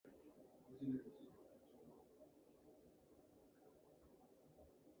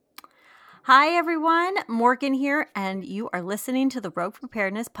Hi, everyone. Morgan here, and you are listening to the Rogue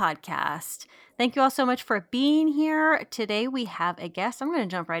Preparedness Podcast. Thank you all so much for being here. Today we have a guest. I'm going to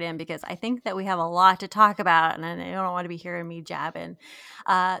jump right in because I think that we have a lot to talk about, and I don't want to be hearing me jabbing.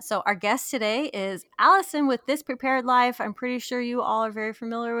 So our guest today is Allison with ThisPreparedLife. I'm pretty sure you all are very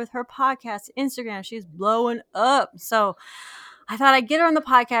familiar with her podcast, Instagram. She's blowing up. So I thought I'd get her on the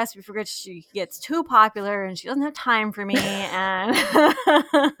podcast before she gets too popular and she doesn't have time for me. And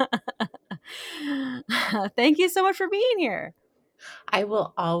thank you so much for being here. I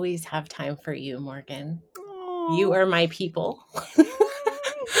will always have time for you, Morgan. You Aww. are my people.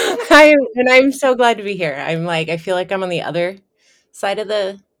 I'm so glad to be here. I feel like I'm on the other side of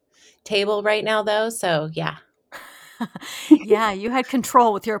the table right now, though. So yeah. Yeah, you had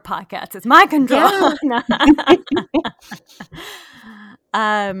control with your podcast. It's my control.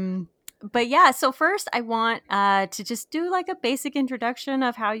 But yeah, so first I want to just do like a basic introduction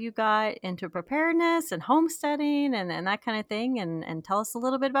of how you got into preparedness and homesteading and that kind of thing, and tell us a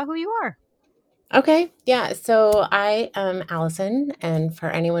little bit about who you are. Okay. Yeah. So I am Allison. And for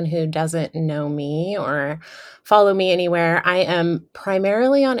anyone who doesn't know me or follow me anywhere, I am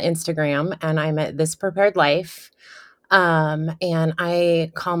primarily on Instagram and I'm at ThisPreparedLife. And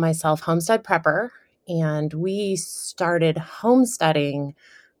I call myself Homestead Prepper. And we started homesteading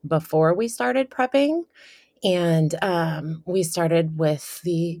before we started prepping. And we started with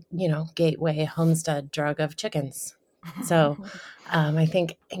the, gateway homestead drug of chickens. So I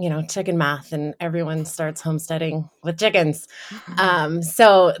think, chicken math and everyone starts homesteading with chickens.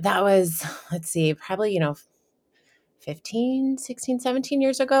 So that was, let's see, probably, 15, 16, 17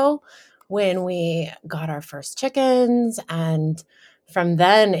 years ago when we got our first chickens. And from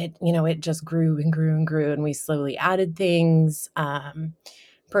then it just grew and grew and grew. And we slowly added things.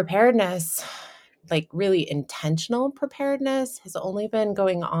 Preparedness, like really intentional preparedness, has only been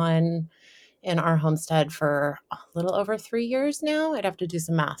going on in our homestead for a little over 3 years now. I'd have to do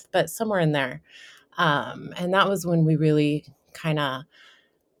some math, but somewhere in there. And that was when we really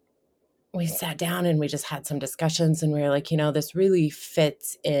we sat down and we just had some discussions and we were like, this really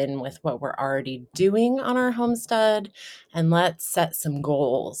fits in with what we're already doing on our homestead. And let's set some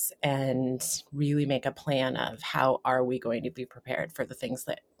goals and really make a plan of how are we going to be prepared for the things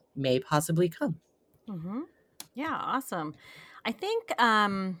that may possibly come. Mm-hmm. Yeah, awesome. I think,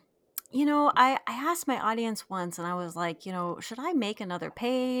 I asked my audience once and I was like, should I make another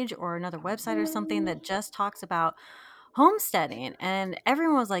page or another website or something that just talks about homesteading? And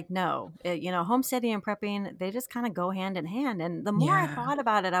everyone was like, no, homesteading and prepping, they just kind of go hand in hand. And the more I Yeah. thought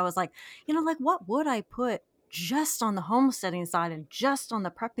about it, I was like, like what would I put just on the homesteading side and just on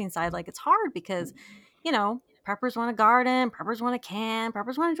the prepping side? Like it's hard because, preppers want to garden, preppers want to can,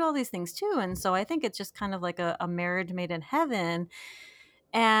 preppers want to do all these things too. And so I think it's just kind of like a marriage made in heaven.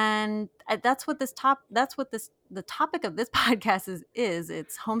 And the topic of this podcast is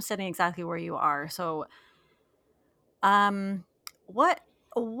it's homesteading exactly where you are. So um what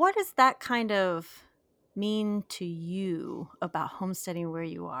what does that kind of mean to you about homesteading where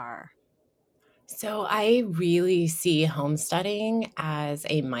you are? So I really see homesteading as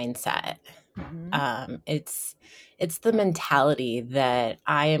a mindset. Mm-hmm. It's the mentality that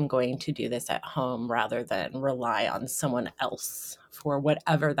I am going to do this at home rather than rely on someone else for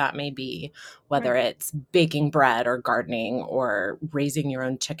whatever that may be, whether Right. it's baking bread or gardening or raising your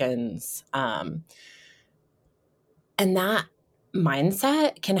own chickens. And that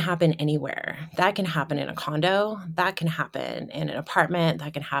mindset can happen anywhere. That can happen in a condo, that can happen in an apartment,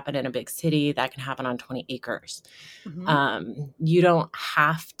 that can happen in a big city, that can happen on 20 acres. Mm-hmm. You don't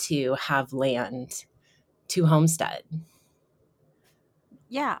have to have land to homestead.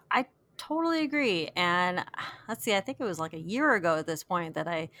 Yeah, I totally agree. And let's see, I think it was like a year ago at this point that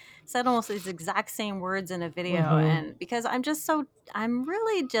I said almost these exact same words in a video. Mm-hmm. And because I'm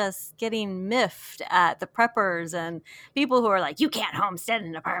really just getting miffed at the preppers and people who are like, you can't homestead in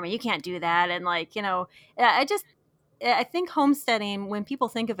an apartment, you can't do that. And like, I think homesteading, when people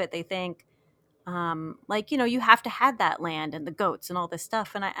think of it, they think, like, you have to have that land and the goats and all this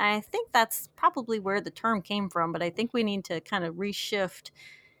stuff. And I think that's probably where the term came from. But I think we need to kind of reshift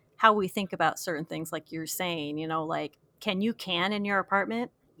how we think about certain things, like you're saying, like, can you can in your apartment?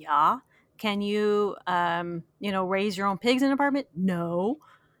 Yeah. Can you, raise your own pigs in an apartment? No.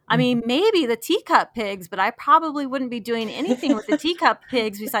 I mean, maybe the teacup pigs, but I probably wouldn't be doing anything with the teacup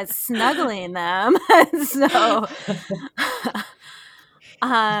pigs besides snuggling them. So,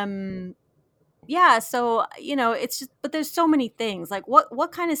 um, yeah. So, it's just, but there's so many things. Like,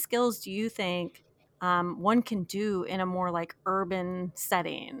 what kind of skills do you think one can do in a more like urban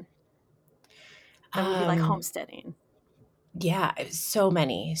setting? that would be like Um, homesteading? yeah, so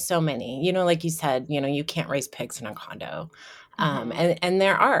many, so many. Like you said, you can't raise pigs in a condo. Hmm. And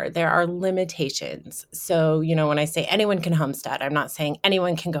there are limitations. So, when I say anyone can homestead, I'm not saying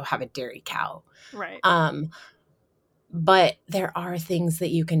anyone can go have a dairy cow. Right. Um, but there are things that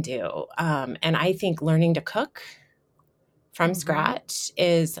you can do. And I think learning to cook from Hmm. scratch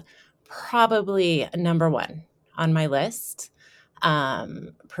is probably number one on my list.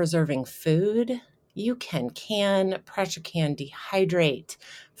 Preserving food. You can pressure can, dehydrate,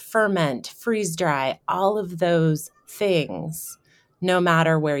 ferment, freeze dry, all of those things, no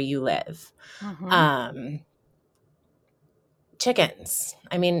matter where you live. Hmm. Um, Chickens.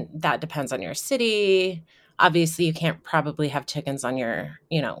 I mean, that depends on your city. Obviously, you can't probably have chickens on your,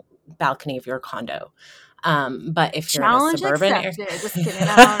 balcony of your condo. But if you're in a Challenge suburban area, accepted. Just kidding.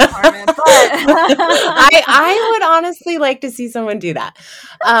 I don't own an apartment, but I would honestly like to see someone do that.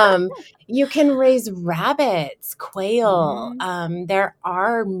 Um, you can raise rabbits, quail. Hmm. There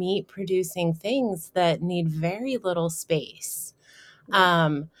are meat producing things that need very little space. Yeah.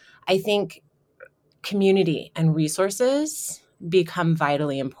 Um, I think community and resources become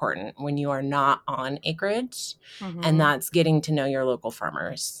vitally important when you are not on acreage, and Hmm. that's getting to know your local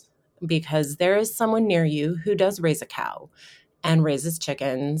farmers, because there is someone near you who does raise a cow and raises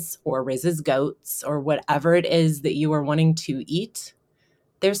chickens or raises goats or whatever it is that you are wanting to eat.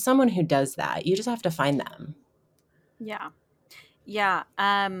 There's someone who does that. You just have to find them. Yeah. Yeah.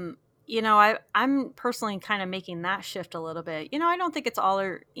 I'm personally kind of making that shift a little bit. I don't think it's all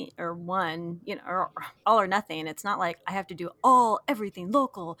or one, or all or nothing. It's not like I have to do everything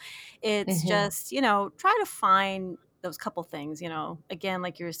local. It's Hmm. just, try to find those couple things, again,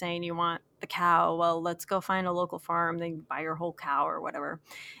 like you were saying, you want the cow. Well, let's go find a local farm, then buy your whole cow or whatever.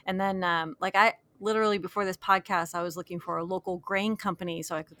 And then, like I literally before this podcast, I was looking for a local grain company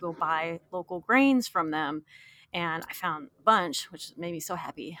so I could go buy local grains from them, and I found a bunch, which made me so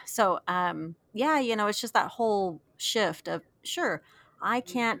happy. So, yeah, it's just that whole shift of sure, I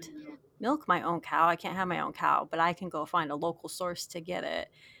can't milk my own cow, I can't have my own cow, but I can go find a local source to get it,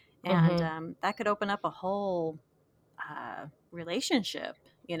 and Hmm. that could open up a whole relationship,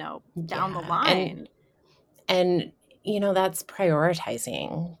 down the Yeah. line. And that's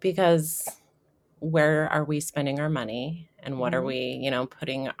prioritizing, because where are we spending our money and what are Hmm. we,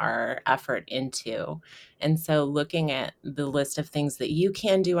 putting our effort into? And so looking at the list of things that you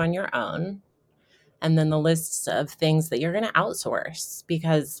can do on your own, and then the lists of things that you're going to outsource,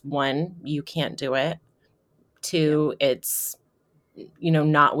 because one, you can't do it. Yep. Two, it's,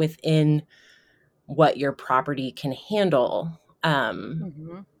 not within what your property can handle.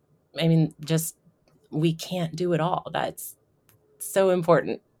 Hmm. I mean, just we can't do it all. That's so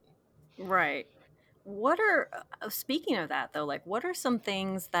important. Right. What are speaking of that though, like what are some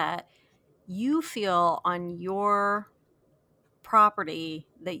things that you feel on your property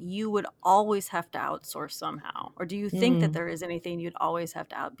that you would always have to outsource somehow? Or do you think that Mm. there is anything you'd always have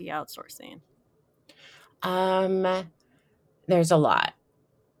to be outsourcing? Um, there's a lot.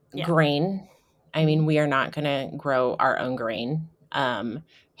 Yeah. Grain. I Mm-hmm. mean, we are not going to grow our own grain.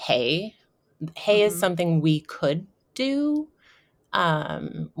 Hay. Hay is Mm-hmm. something we could do.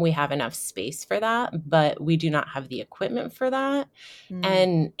 We have enough space for that, but we do not have the equipment for that.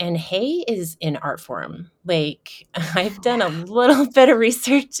 Mm. And hay is an art form. Like, I've done a Yeah. little bit of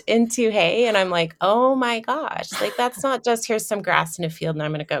research into hay, and I'm like, oh my gosh, like that's not just here's some grass in a field and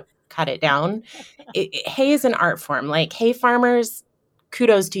I'm going to go cut it down. Hay is an art form. Like, hay farmers,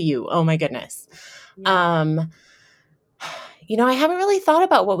 kudos to you. Oh my goodness. Yeah. Um, I haven't really thought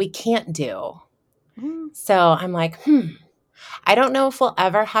about what we can't do. Mm. So I'm like, I don't know if we'll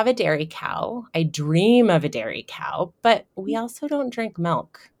ever have a dairy cow. I dream of a dairy cow, but we also don't drink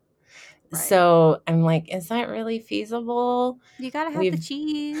milk. Right. So I'm like, is that really feasible? You got to have the We've,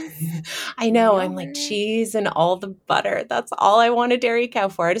 cheese I and the know, I'm like, yogurt. cheese and all the butter. That's all I want a dairy cow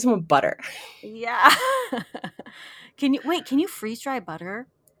for. I just want butter. Yeah. Can you freeze dry butter?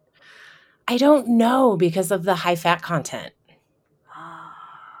 I don't know because of the high fat content.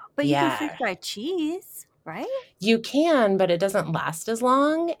 But you can freeze Yeah. dry cheese, right? You can, but it doesn't last as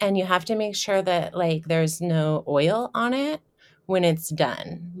long, and you have to make sure that, like, there's no oil on it when it's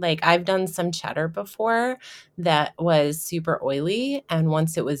done. Like, I've done some cheddar before that was super oily, and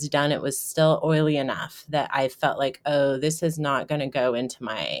once it was done, it was still oily enough that I felt like, "Oh, this is not gonna go into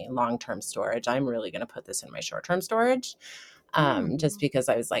my long-term storage. I'm really gonna put this in my short-term storage." Just Hmm. because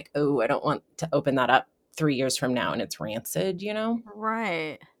I was like, "Oh, I don't want to open that up 3 years from now and it's rancid," you know?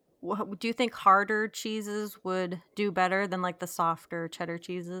 Right. Do you think harder cheeses would do better than like the softer cheddar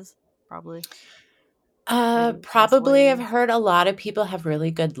cheeses? Probably. Or do you just Probably I've wait? heard a lot of people have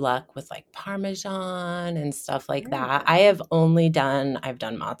really good luck with like Parmesan and stuff like There you that. go. I've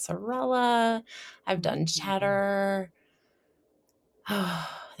done mozzarella, I've done Mhm. cheddar. Oh,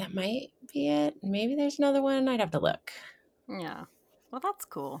 that might be it. Maybe there's another one. I'd have to look. Yeah. Well, that's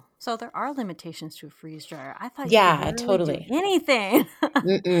cool. So there are limitations to a freeze dryer. I thought you could Yeah, literally do totally. anything.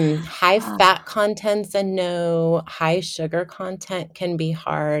 Mm-mm. High fat Ah, content's a no. High sugar content can be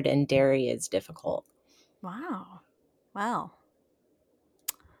hard, and dairy is difficult. wow. Well,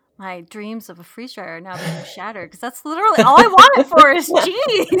 my dreams of a freeze dryer are now being shattered because that's literally all I want it for is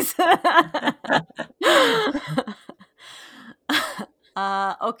cheese.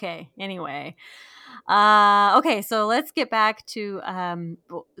 Okay. Anyway. Okay. So let's get back to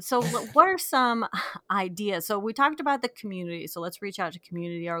what are some ideas? So we talked about the community. So let's reach out to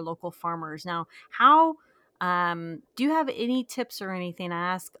community, our local farmers. Now, how do you have any tips or anything?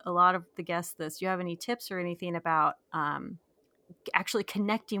 I ask a lot of the guests this. Do you have any tips or anything about actually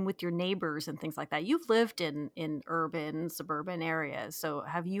connecting with your neighbors and things like that? You've lived in urban, suburban areas. So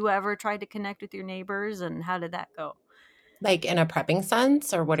have you ever tried to connect with your neighbors, and how did that go? Like in a prepping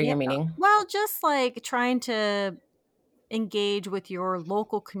sense, or what are Yeah. you meaning? Well, just like trying to engage with your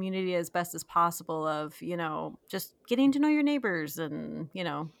local community as best as possible of, just getting to know your neighbors and,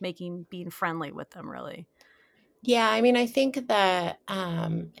 making being friendly with them really. Yeah, I mean, I think that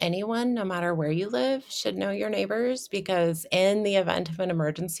anyone, no matter where you live, should know your neighbors because in the event of an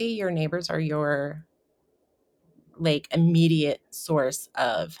emergency, your neighbors are your like immediate source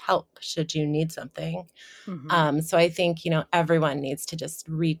of help should you need something. Mhm. So I think, everyone needs to just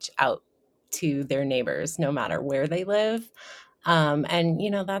reach out to their neighbors no matter where they live.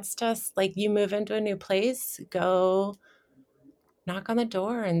 And, that's just like you move into a new place, go knock on the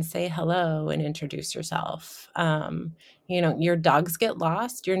door and say hello and introduce yourself. Your dogs get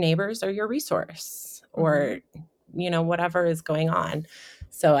lost, your neighbors are your resource, or, Mhm. whatever is going on.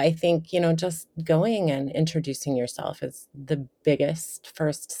 So I think, just going and introducing yourself is the biggest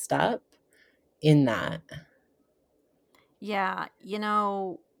first step in that. Yeah,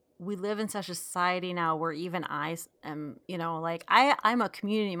 we live in such a society now where even am, like I'm a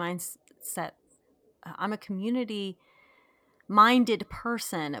community mindset. I'm a community minded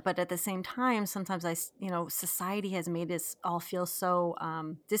person, but at the same time sometimes society has made us all feel so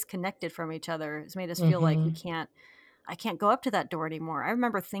disconnected from each other. It's made us feel like Mhm. I can't go up to that door anymore. I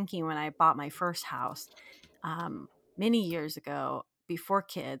remember thinking when I bought my first house many years ago before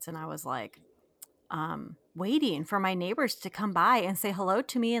kids, and I was like waiting for my neighbors to come by and say hello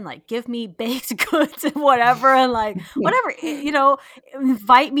to me and like give me baked goods and whatever, and like whatever,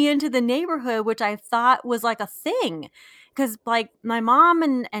 invite me into the neighborhood, which I thought was like a thing. Because like my mom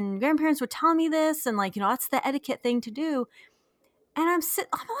and grandparents would tell me this, and like, that's the etiquette thing to do. And I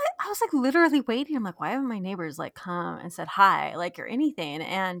was like literally waiting. I'm like, why haven't my neighbors like come and said hi, like, or anything?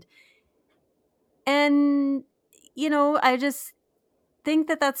 And I just think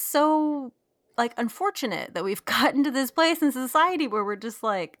that that's so like unfortunate that we've gotten to this place in society where we're just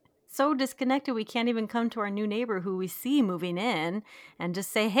like so disconnected we can't even come to our new neighbor who we see moving in and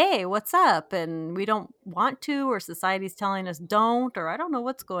just say, hey, what's up? And we don't want to, or society's telling us don't, or I don't know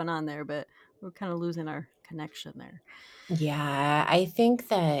what's going on there, but we're kind of losing our connection there. Yeah, I think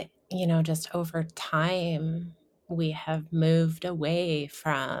that, just over time, we have moved away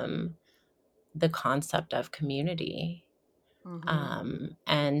from the concept of community. Mm-hmm.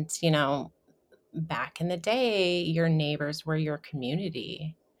 And, back in the day, your neighbors were your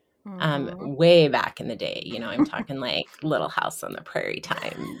community. Mm-hmm. Way back in the day, I'm talking like Little House on the Prairie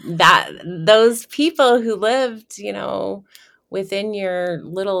time. That those people who lived, within your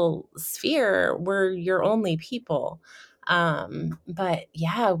little sphere were your only people. But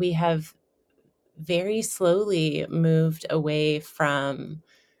yeah, we have very slowly moved away from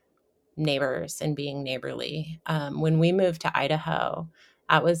neighbors and being neighborly. When we moved to Idaho,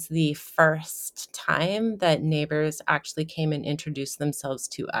 that was the first time that neighbors actually came and introduced themselves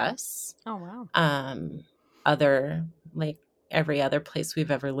to us. Oh, wow. Um, other like every other place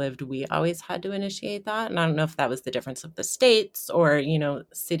we've ever lived, we always had to initiate that. And I don't know if that was the difference of the states or,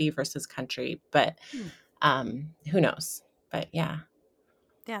 city versus country, but Hmm. who knows? But yeah.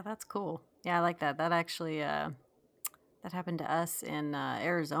 Yeah, that's cool. Yeah, I like that. That actually that happened to us in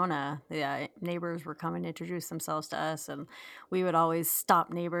Arizona. The neighbors were coming to introduce themselves to us, and we would always stop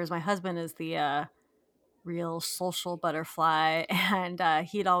neighbors. My husband is the real social butterfly, and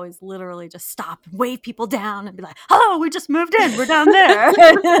he'd always literally just stop and wave people down and be like, "Oh, we just moved in. We're down there.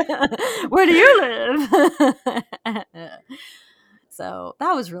 Where do you live?" So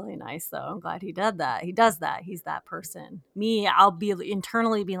that was really nice, though. I'm glad he did that. He does that. He's that person. Me, I'll be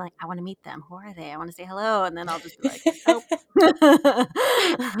internally being like, I want to meet them. Who are they? I want to say hello. And then I'll just be like, nope.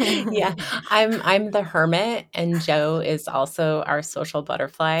 Yeah, I'm the hermit, and Joe is also our social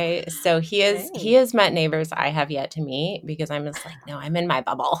butterfly. So he Hey. has met neighbors I have yet to meet because I'm just like, no, I'm in my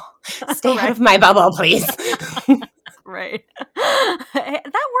bubble. Stay out Right. of my bubble, please. Right. That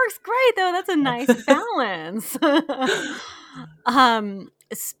works great, though. That's a nice balance.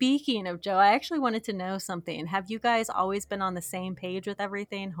 Speaking of Joe, I actually wanted to know something. Have you guys always been on the same page with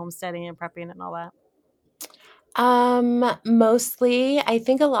everything, homesteading and prepping and all that? Mostly, I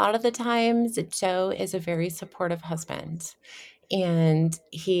think a lot of the times Joe is a very supportive husband. And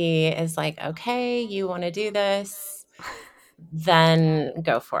he is like, okay, you want to do this, then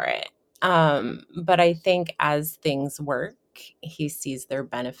go for it. But I think as things work, he sees their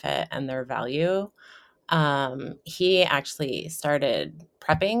benefit and their value. He actually started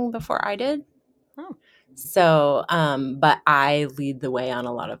prepping before I did. Oh, So, but I lead the way on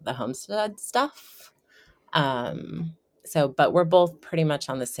a lot of the homestead stuff. Um, but we're both pretty much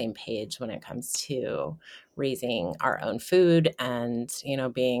on the same page when it comes to raising our own food and,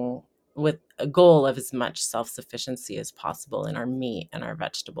 being with a goal of as much self-sufficiency as possible in our meat and our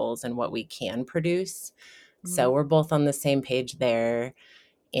vegetables and what we can produce. mhm. So we're both on the same page there.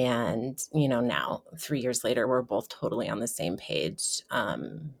 And, now 3 years later, we're both totally on the same page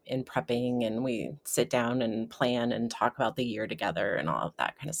in prepping, and we sit down and plan and talk about the year together and all of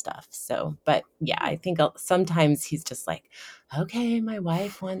that kind of stuff. So, but yeah, I think sometimes he's just like, okay, my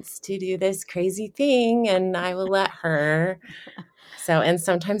wife wants to do this crazy thing and I will let her. So, and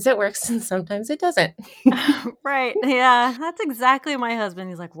sometimes it works and sometimes it doesn't. Right. Yeah, that's exactly my husband.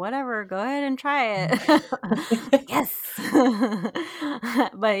 He's like, "Whatever, go ahead and try it." Like, yes.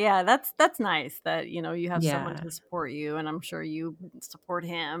 But yeah, that's nice that, you have someone Yeah. to support you, and I'm sure you support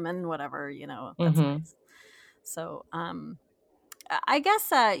him and whatever, that's Hmm. nice. So, I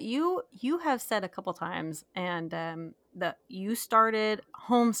guess you have said a couple times and that you started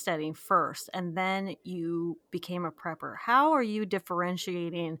homesteading first and then you became a prepper. How are you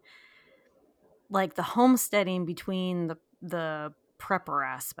differentiating like the homesteading between the prepper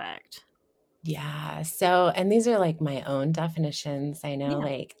aspect? Yeah. So, and these are like my own definitions. I know, Yeah.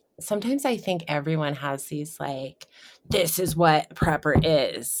 like, sometimes I think everyone has these, like, this is what prepper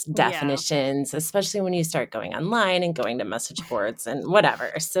is Yeah. definitions, especially when you start going online and going to message boards and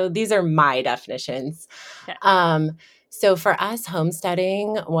whatever. So, these are my definitions. Okay. Um, so, for us,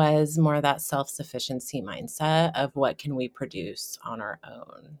 homesteading was more that self sufficiency mindset of what can we produce on our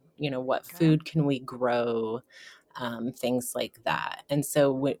own? What Okay. food can we grow? Things like that. And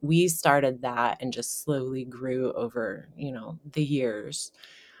so we started that and just slowly grew over, the years.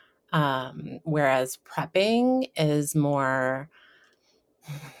 Whereas prepping is more,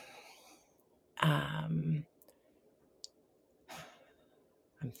 um,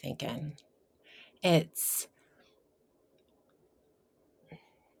 I'm thinking it's,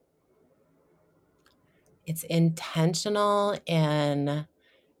 it's intentional, and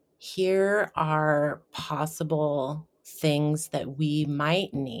here are possible things that we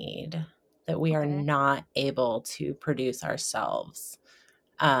might need that we are Okay. not able to produce ourselves,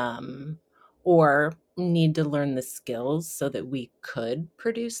 um, or need to learn the skills so that we could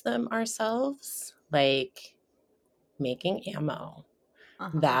produce them ourselves, like making ammo.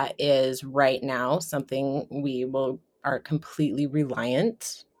 Uh-huh. That is right now something we will are completely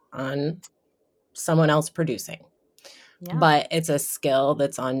reliant on someone else producing. Yeah. But it's a skill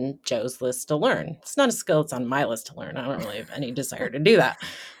that's on Joe's list to learn. It's not a skill that's on my list to learn. I don't really have any desire to do that,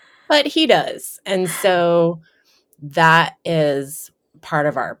 but he does. And so that is part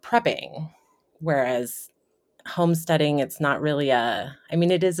of our prepping. Whereas homesteading, it's not really I mean,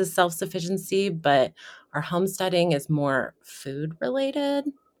 it is a self sufficiency, but our homesteading is more food related.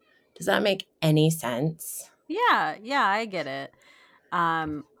 Does that make any sense? Yeah, yeah, I get it.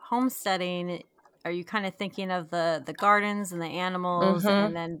 Homesteading, are you kind of thinking of the gardens and the animals Mm-hmm.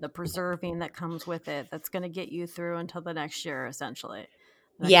 and then the preserving that comes with it that's going to get you through until the next year essentially.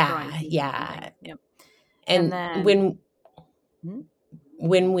 The next growing Yeah, season and things. yeah. Yep. And And then hmm?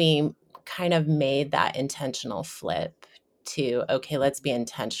 when we kind of made that intentional flip to, okay, let's be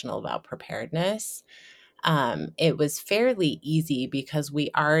intentional about preparedness, it was fairly easy because we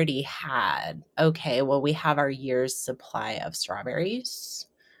already had, okay, well, we have our year's supply of strawberries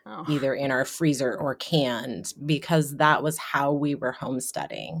Oh. either in our freezer or canned, because that was how we were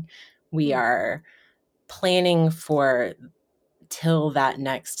homesteading. We Hmm. are planning for till that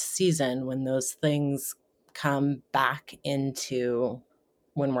next season when those things come back into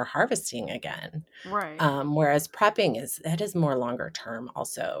when we're harvesting again. Right. Whereas prepping is more longer term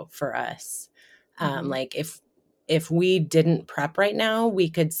also for us. Mm-hmm. Like if we didn't prep right now,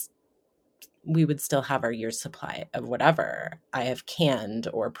 we would still have our year's supply of whatever I have canned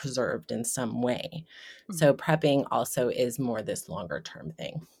or preserved in some way. Mm-hmm. So prepping also is more this longer term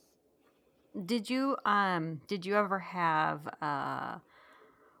thing. Did you ever have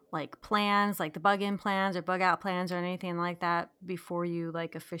like plans, like the bug in plans or bug out plans or anything like that before you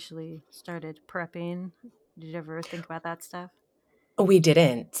like officially started prepping? Did you ever think about that stuff? We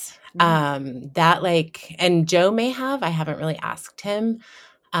didn't. Mm. That like, and Joe may have, I haven't really asked him.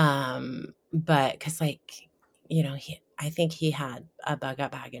 But cause like, I think he had a bug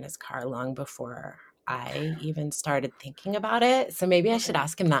out bag in his car long before I even started thinking about it. So maybe I should Okay.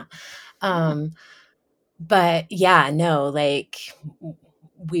 ask him that. Yeah. Um, but yeah, no, like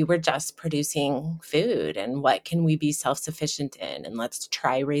we were just producing food and what can we be self-sufficient in? And let's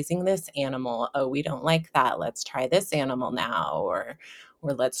try raising this animal. Oh, we don't like that. Let's try this animal now, or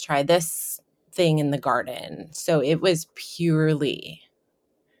let's try this thing in the garden. So it was purely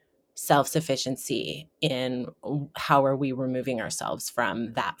self-sufficiency in how are we removing ourselves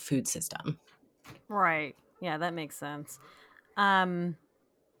from that food system. Right. Yeah, that makes sense. Um,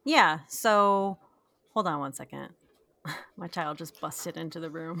 yeah, so hold on one second. My child just busted into the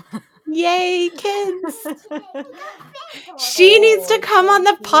room. Yay, kids. She needs Oh, to it's come so on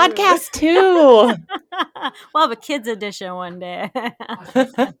the cute. podcast too. We'll have a kids edition one day. Here,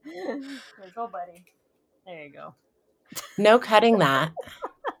 go, buddy. There you go. No cutting that.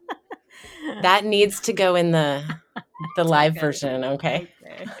 That needs to go in the Don't live cut it. version, okay?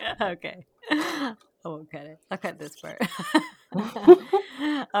 Okay. Okay. I won't cut it. I'll cut this part.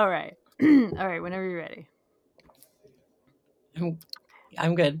 All right. All right. Whenever you're ready.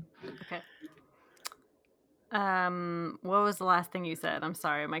 I'm good. Okay. What was the last thing you said? I'm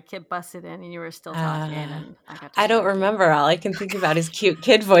sorry. My kid busted in and you were still talking Uh, and I got I don't distracted. remember. All I can think about is cute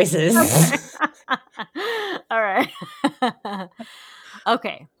kid voices. Okay. All right.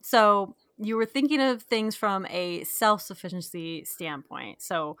 Okay. So you were thinking of things from a self-sufficiency standpoint.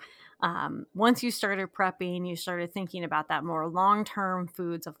 So once you started prepping, you started thinking about that more long-term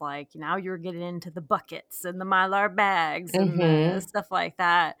foods of like, now you're getting into the buckets and the Mylar bags and the Hmm. stuff like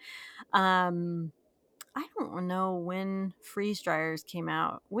that. Um, I don't know when freeze dryers came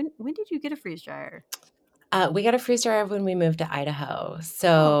out. When did you get a freeze dryer? We got a freeze dryer when we moved to Idaho. Oh, okay.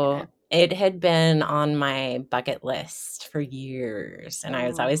 So it had been on my bucket list for years. And I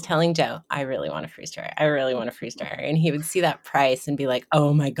was always Ooh. telling Joe, I really want a freeze dryer. I really want a freeze dryer. And he would see that price and be like,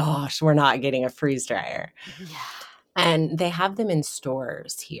 oh my gosh, we're not getting a freeze dryer. Yeah. And they have them in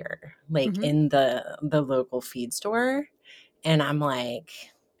stores here, like Mm-hmm. in the local feed store. And I'm like,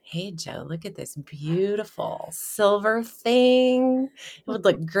 hey, Joe, look at this beautiful silver thing. It would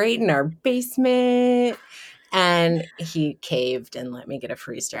look great in our basement. And he caved and let me get a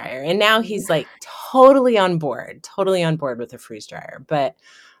freeze dryer. And now he's like totally on board with a freeze dryer. But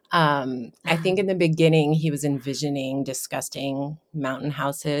I think in the beginning, he was envisioning disgusting mountain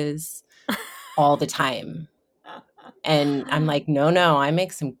houses all the time. And I'm like, no, I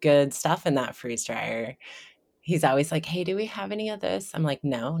make some good stuff in that freeze dryer. He's always like, hey, do we have any of this? I'm like,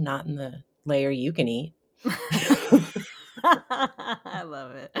 no, not in the layer you can eat. I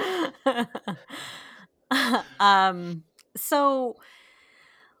love it. um, so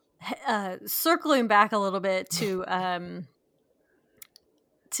circling back a little bit to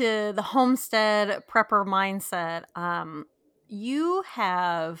the homestead prepper mindset, you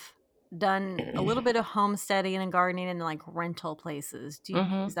have done a little bit of homesteading and gardening in like rental places. Is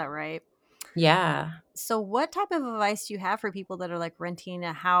Hmm. that right? Yeah. So what type of advice do you have for people that are like renting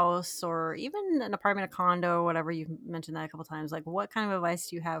a house or even an apartment, a condo, or whatever? You've mentioned that a couple times. Like what kind of advice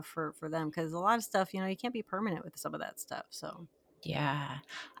do you have for them? Because a lot of stuff, you can't be permanent with some of that stuff. So Yeah.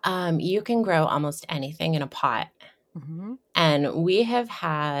 You can grow almost anything in a pot. hmm And we have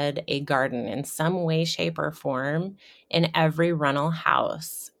had a garden in some way, shape, or form in every rental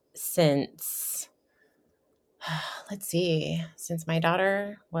house since, let's see, since my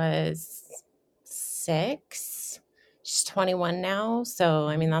daughter was 6. She's 21 now. So,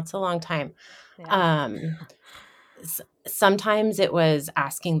 I mean, that's a long time. yeah. Um, Sometimes it was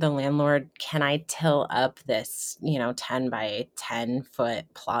asking the landlord, can I till up this, 10 by 10 foot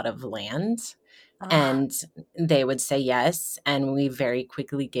plot of land? Ugh. And they would say yes. And we very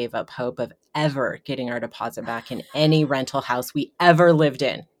quickly gave up hope of ever getting our deposit back in any rental house we ever lived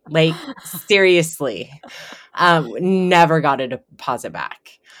in. Like, seriously, never got a deposit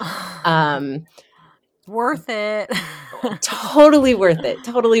back. Um, Worth it. Totally worth it.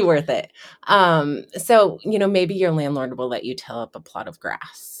 Totally worth it. So, maybe your landlord will let you till up a plot of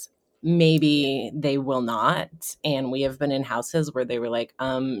grass. Yeah. Maybe they will not. And we have been in houses where they were like,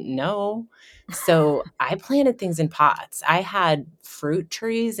 no. So I planted things in pots. I had fruit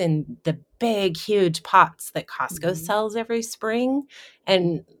trees in the big, huge pots that Costco Mhm. sells every spring.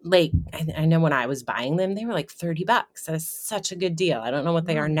 And like, I know when I was buying them, they were like $30. That's such a good deal. I don't know what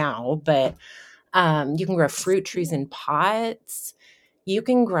they are Mm, now, but you can grow that's a fruit trees steal. in pots. You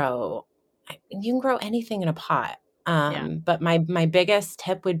can grow anything in a pot. Yeah. But my biggest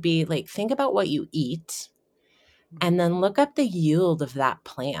tip would be like think about what you eat and Mhm. then look up the yield of that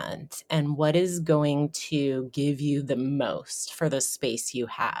plant and what is going to give you the most for the space you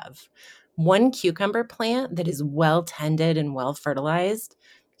have. One cucumber plant that is well tended and well fertilized,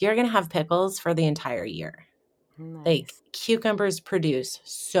 you're going to have pickles for the entire year. Like Nice. cucumbers produce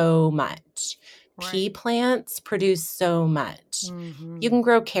so much. Pea Right. plants produce so much. You Mhm. can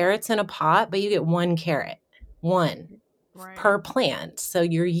grow carrots in a pot, but you get one carrot, one Right. per plant. So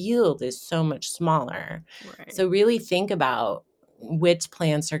your yield is so much smaller. Right. So really think about which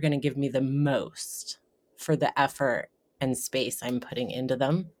plants are going to give me the most for the effort and space I'm putting into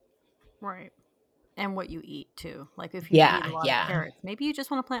them. Right. And what you eat too. Like if you eat a Yeah, lot of yeah. carrots, maybe you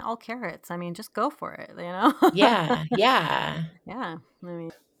just want to plant all carrots. I mean, just go for it, you know? Yeah, yeah. Yeah. I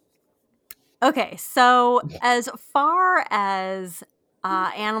mean, okay. So as far as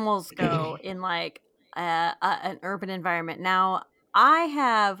animals go in like an urban environment, now I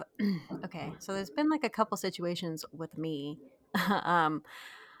have, okay. So there's been like a couple situations with me. um,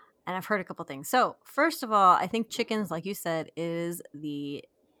 and I've heard a couple things. So first of all, I think chickens, like you said, is the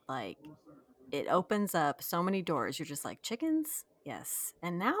like it opens up so many doors. You're just like, chickens? Yes.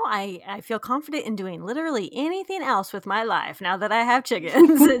 And now I feel confident in doing literally anything else with my life now that I have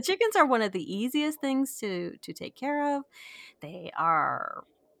chickens. Chickens are one of the easiest things to take care of. They are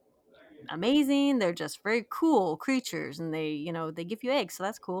amazing. They're just very cool creatures and they give you eggs, so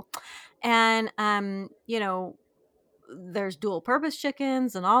that's cool. And there's dual purpose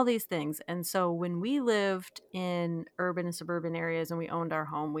chickens and all these things. And so when we lived in urban and suburban areas and we owned our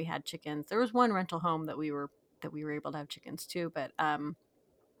home, we had chickens. There was one rental home that we were able to have chickens too, but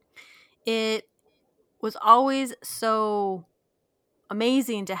it was always so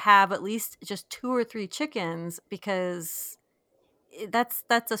amazing to have at least just two or three chickens because that's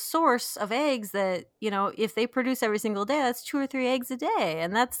a source of eggs that if they produce every single day, that's two or three eggs a day,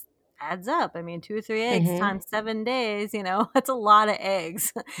 and that's adds up. I mean, two or three eggs Mhm. times 7 days, that's a lot of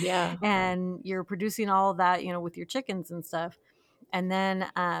eggs. Yeah. And you're producing all of that with your chickens and stuff. And then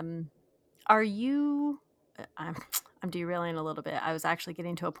are you I'm I'm derailing a little bit. I was actually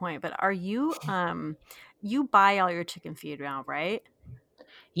getting to a point, but are you buy all your chicken feed now, right?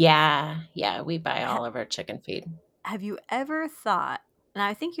 Yeah. Yeah, we buy Ha- all of our chicken feed. have you ever thought, and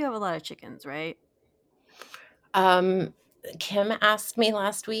I think you have a lot of chickens, right? Um, Kim asked me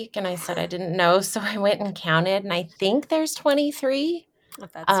last week and I said I didn't know, so I went and counted and I think there's 23.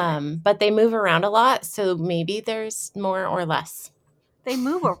 If that's right. But they move around a lot, so maybe there's more or less. They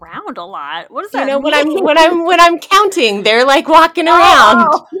move around a lot. What does You that know, when mean? I'm counting, they're like walking around.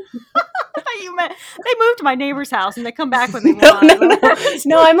 Oh, I thought you meant they moved to my neighbor's house and they come back when they No, want. no, Is that no. what happens?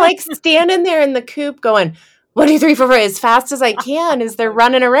 No, I'm like standing there in the coop going, 1, 2, 3, 4, 5, as fast as I can as they're Okay.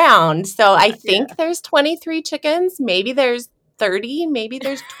 running around. So I Yeah. think there's 23 chickens. Maybe there's 30. Maybe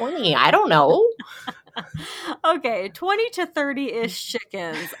there's 20. I don't know. Okay, 20 to 30-ish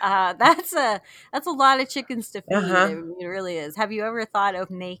chickens. That's a lot of chickens to feed. I Uh-huh. mean, it really is. Have you ever thought of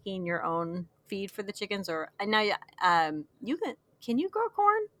making your own feed for the chickens? Or I know can you grow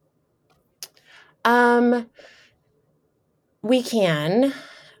corn? Um, we can.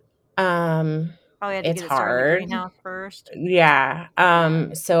 Um, Probably had to it's get it started in the hard. greenhouse first. Yeah.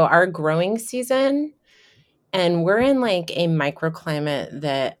 Yeah. So our growing season, and we're in like a microclimate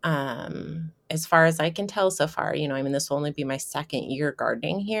that, as far as I can tell so far, I mean, this will only be my second year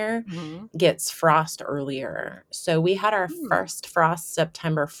gardening here, Hmm. gets frost earlier. So we had our Hmm. first frost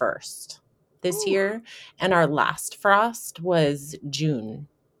September 1st this Ooh. year, and our last frost was June.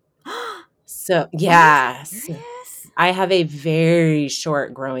 So, Are you yes, serious? I have a very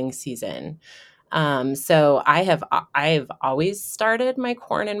short growing season. So I've always started my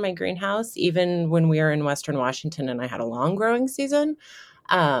corn in my greenhouse, even when we were in Western Washington and I had a long growing season.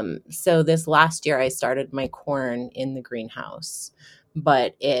 So this last year I started my corn in the greenhouse,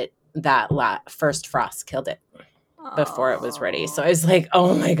 but first frost killed it before it was ready. So Oh, I was like,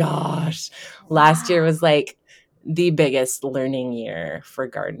 oh my gosh, last year wow. was like the biggest learning year for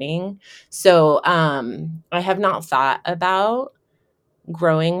gardening. So I have not thought about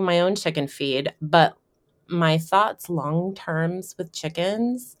growing my own chicken feed, but my thoughts long terms with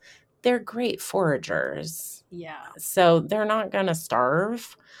chickens, they're great foragers. Yeah. So they're not going to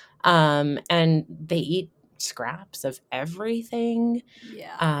starve. And they eat scraps of everything.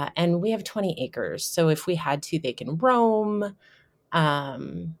 Yeah. And we have 20 acres. So if we had to, they can roam.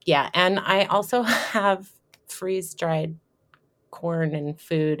 Yeah. And I also have freeze dried corn and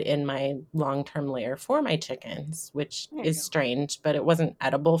food in my long-term layer for my chickens, which There you is go. strange, but it wasn't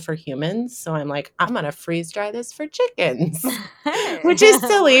edible for humans. So I'm like, I'm going to freeze dry this for chickens, Hey, which is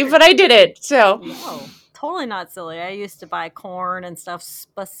silly, works. but I did it. So, No, totally not silly. I used to buy corn and stuff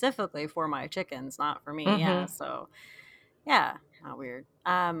specifically for my chickens, not for me. Yeah, hmm so yeah, not weird.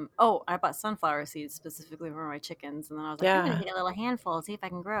 Oh, I bought sunflower seeds specifically for my chickens, and then I was like, I'm gonna yeah. take a little handful, see if I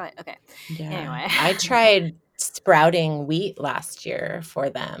can grow it. Okay. Yeah. Anyway. I tried sprouting wheat last year for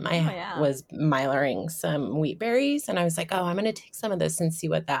them. Oh I yeah. was milering some wheat berries and I was like, oh, I'm going to take some of this and see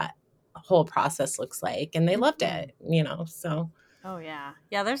what that whole process looks like. And they loved Mhm. it, so. Oh yeah.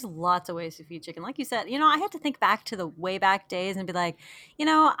 Yeah, there's lots of ways to feed chicken. Like you said, I had to think back to the way back days and be like,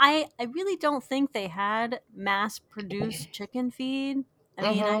 I really don't think they had mass produced chicken feed. I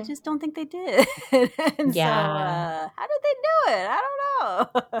mean, I hmm just don't think they did. And so Yeah. how did they do it? I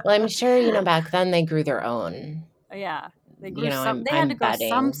don't know. Well, I'm sure, back then they grew their own. Yeah. They grew they had I'm to grow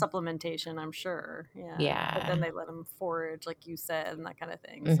some betting. supplementation, I'm sure. Yeah. But then Yeah. they let them forage like you said and that kind of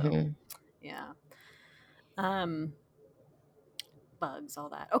thing. So, hmm yeah. Um bugs, all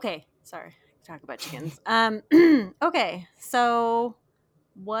that. Okay, sorry. Talk about chickens. Okay, so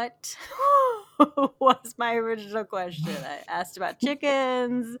what was my original question? I asked about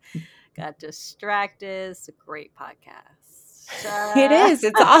chickens, got distracted. It's a great podcast. It is.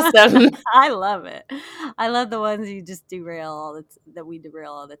 It's awesome. I love it. I love the ones you just derail that we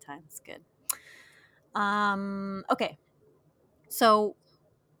derail all the time. It's good. Okay. So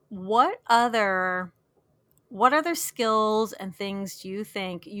what other skills and things do you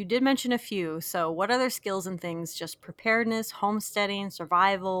think you did mention a few? So, what other skills and things, just preparedness, homesteading,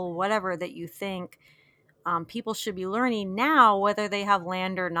 survival, whatever that you think people should be learning now, whether they have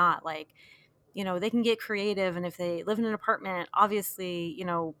land or not? Like, they can get creative, and if they live in an apartment, obviously,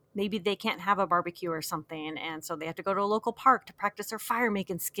 maybe they can't have a barbecue or something, and so they have to go to a local park to practice their fire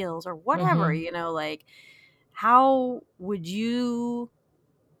making skills or whatever. hmm Like, how would you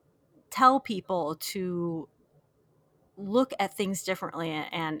tell people to look at things differently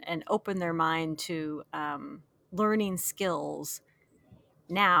and open their mind to learning skills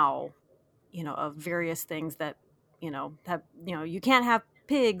now, of various things that, you can't have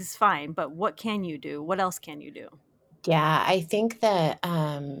pigs, fine, but what can you do? What else can you do? Yeah. I think that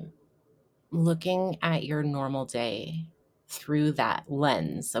looking at your normal day through that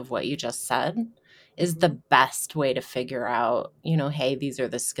lens of what you just said is the Mm-hmm. best way to figure out, hey, these are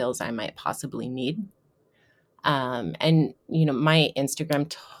the skills I might possibly need. And, my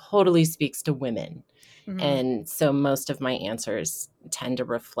Instagram totally speaks to women. Mm-hmm. And so most of my answers tend to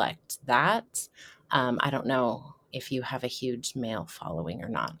reflect that. I don't know if you have a huge male following or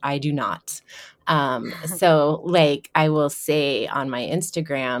not. I do not. So, like, I will say on my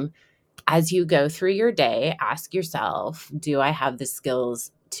Instagram, as you go through your day, ask yourself, do I have the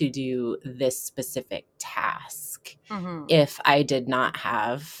skills to do this specific task? Mm-hmm. If I did not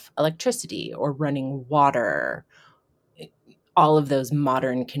have electricity or running water, all of those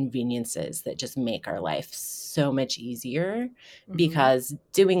modern conveniences that just make our life so much easier, Mm-hmm. because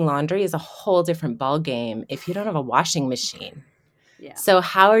doing laundry is a whole different ball game if you don't have a washing machine. Yeah. So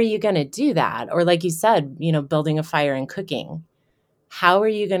how are you going to do that? Or like you said, building a fire and cooking. How are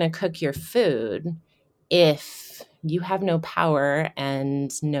you going to cook your food if you have no power and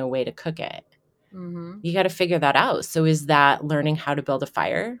no way to cook it? Mm-hmm. You got to figure that out. So is that learning how to build a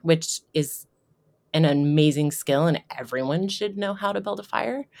fire, which is an amazing skill and everyone should know how to build a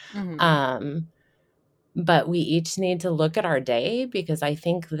fire? Mm-hmm. Um, but we each need to look at our day, because I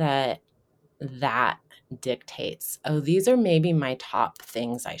think that dictates, oh, these are maybe my top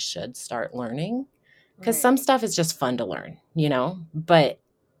things I should start learning. Because Right. some stuff is just fun to learn, but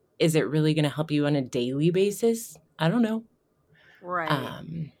is it really going to help you on a daily basis? I don't know. Right.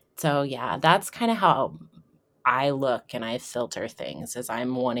 So yeah, that's kind of how I look and I filter things as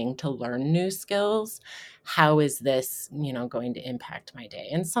I'm wanting to learn new skills. How is this, going to impact my day?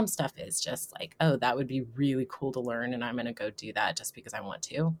 And some stuff is just like, oh, that would be really cool to learn, and I'm going to go do that just because I want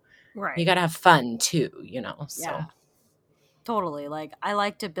to. You Right. got to have fun too, Yeah. so. Totally. Like, I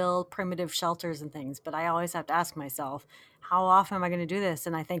like to build primitive shelters and things, but I always have to ask myself, how often am I going to do this?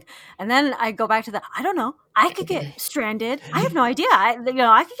 And I think, and then I go back to the, I don't know. I could get stranded. I have no idea. I could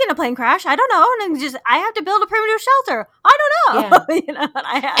get in a plane crash. I don't know. And then just, I have to build a primitive shelter. I don't Yeah. know.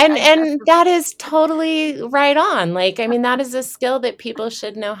 I And that is totally right on. Like, I mean, that is a skill that people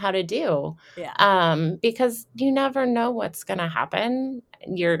should know how to do. yeah. Because you never know what's going to happen.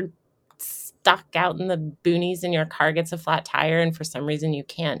 You're stuck out in the boonies and your car gets a flat tire and for some reason you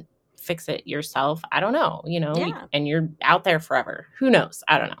can't fix it yourself. I don't know, Yeah. and you're out there forever. Who knows?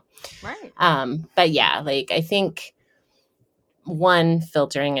 I don't know. Right. But yeah, like I think one,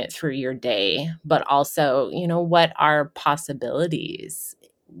 filtering it through your day, but also, what are possibilities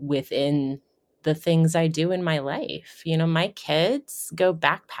within the things I do in my life? My kids go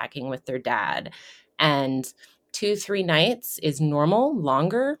backpacking with their dad, and 2-3 nights is normal.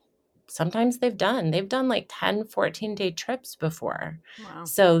 Longer, sometimes they've done like 10-14 day trips before. Wow.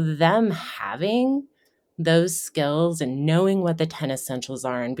 So them having those skills and knowing what the 10 essentials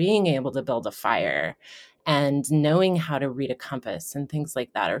are and being able to build a fire and knowing how to read a compass and things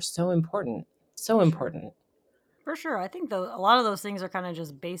like that are so important. So For sure. important. For sure. I think a lot of those things are kind of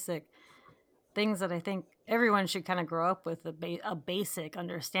just basic things that I think everyone should kind of grow up with a basic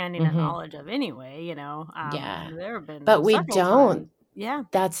understanding and Hmm. knowledge of anyway, Yeah. there have been But we several times. don't. Yeah.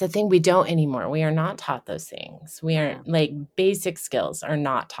 That's the thing. We don't anymore. We are not taught those things. We Yeah. aren't, like, basic skills are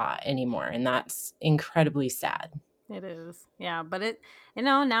not taught anymore. And that's incredibly sad. It is. Yeah. But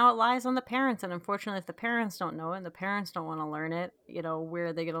now it lies on the parents. And unfortunately, if the parents don't know it and the parents don't want to learn it, where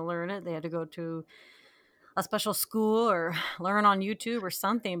are they going to learn it? They have to go to a special school or learn on YouTube or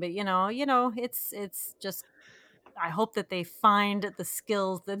something. But, it's just, I hope that they find the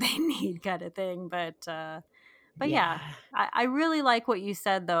skills that they need, kind of thing. But yeah, Yeah. I really like what you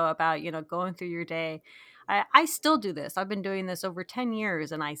said though about, going through your day. I still do this. I've been doing this over 10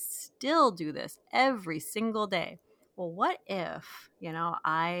 years and I still do this every single day. Well, what if,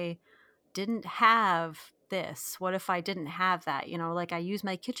 I didn't have this? What if I didn't have that? Like I use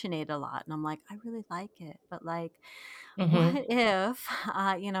my KitchenAid a lot and I'm like, I really like it. But like, Hmm. what if,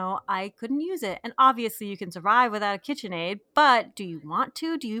 I couldn't use it? And obviously you can survive without a KitchenAid, but do you want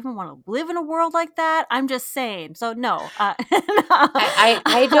to? Do you even want to live in a world like that? I'm just saying. So no.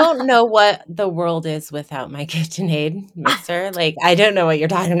 I don't know what the world is without my KitchenAid mixer. Like, I don't know what you're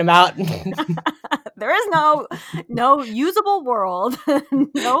talking about. There is no usable world,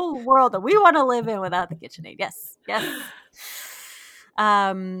 no world that we want to live in without the KitchenAid. Yes, yes.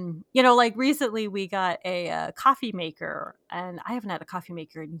 Like recently we got a coffee maker, and I haven't had a coffee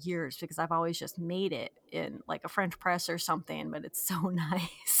maker in years because I've always just made it in like a French press or something. But it's so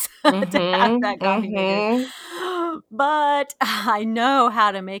nice to have Hmm. that coffee maker. Hmm. But I know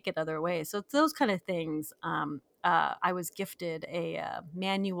how to make it other ways. So it's those kind of things. I was gifted a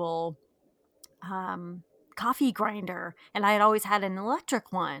manual coffee grinder, and I had always had an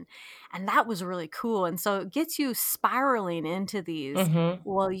electric one, and that was really cool. And so it gets you spiraling into these, Hmm.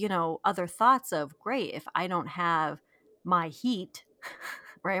 well, other thoughts of, great, if I don't have my heat,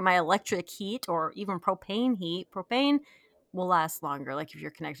 right, my electric heat or even propane will last longer. Like if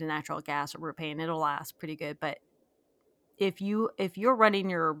you're connected to natural gas or propane, it'll last pretty good. But if you're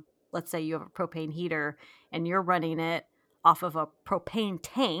running let's say you have a propane heater and you're running it off of a propane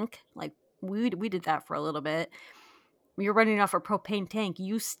tank, like we did that for a little bit. When you're running off a propane tank,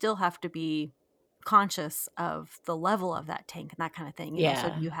 you still have to be conscious of the level of that tank and that kind of thing. So do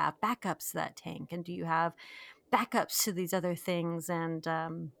Yeah. you have backups to that tank, and do you have backups to these other things? And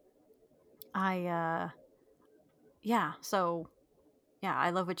I yeah, so yeah, I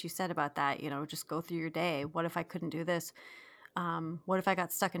love what you said about that. Just go through your day. What if I couldn't do this? What if I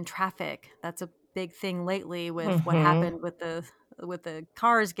got stuck in traffic? That's a big thing lately with what Hmm. happened with the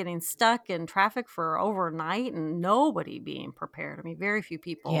cars getting stuck in traffic for overnight and nobody being prepared. I mean, very few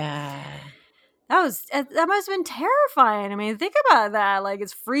people. Yeah. That must have been terrifying. I mean, think about that. Like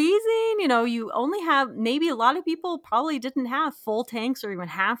it's freezing. You only have, maybe a lot of people probably didn't have full tanks or even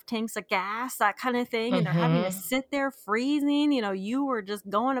half tanks of gas, that kind of thing, and they're having to Hmm. sit there freezing. You were just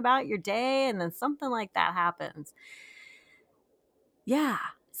going about your day, and then something like that happens. Yeah.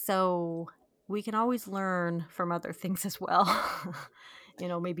 So we can always learn from other things as well.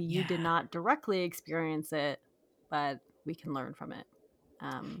 Maybe you did Yeah. not directly experience it, but we can learn from it.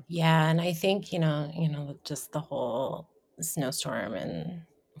 Um, Yeah, and I think, just the whole snowstorm, and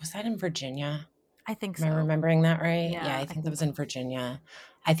was that in Virginia? I think Am I so. remembering that right? Yeah, Yeah, I I think that think was so. in Virginia.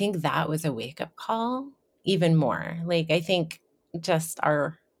 I think that was a wake-up call even more. Like, I think just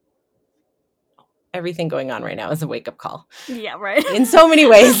our everything going on right now is a wake-up call Yeah, right. in so many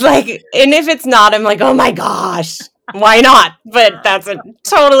ways. Like, and if it's not, I'm like, oh my gosh. Why not? But that's a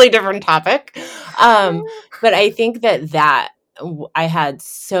totally different topic. Um, but I think that I had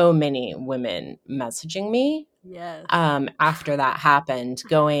so many women messaging me Yes. after that happened,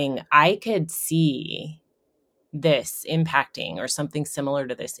 going, I could see this impacting or something similar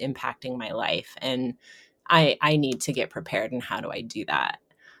to this impacting my life, and I need to get prepared. And how do I do that?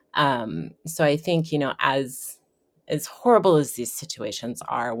 So I think, as horrible as these situations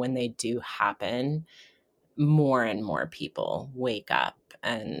are, when they do happen, more and more people wake up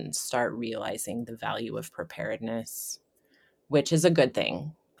and start realizing the value of preparedness, which is a good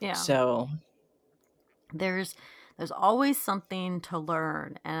thing. Yeah. So, There's there's always something to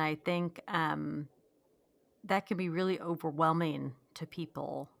learn, and I think that can be really overwhelming to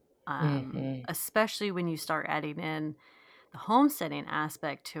people, mhm. especially when you start adding in the homesteading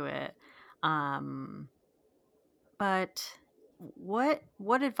aspect to it. Um, but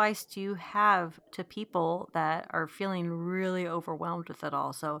what advice do you have to people that are feeling really overwhelmed with it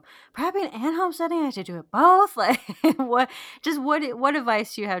all? So prepping and homesteading, I have to do it both. Like, what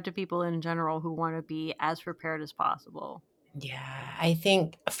advice do you have to people in general who want to be as prepared as possible? Yeah, I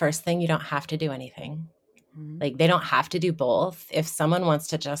think first thing, you don't have to do anything. Mm-hmm. Like, they don't have to do both. If someone wants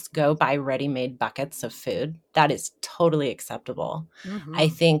to just go buy ready-made buckets of food, that is totally acceptable. I Mm-hmm.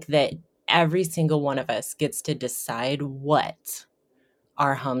 think that every single one of us gets to decide what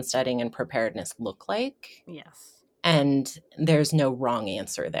our homesteading and preparedness look like. Yes. And there's no wrong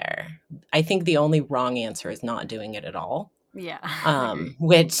answer there. I think the only wrong answer is not doing it at all, Yeah. Agree.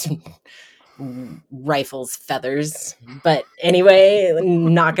 which rifles feathers. But anyway,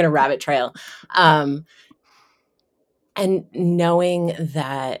 not going to rabbit trail. Um, and knowing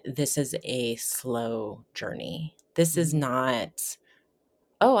that this is a slow journey. This is Mhm. not,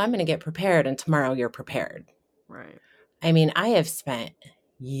 oh, I'm going to get prepared and tomorrow you're prepared. Right. I mean, I have spent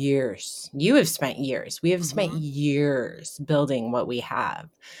years. You have spent years. We have spent Mm-hmm. years building what we have.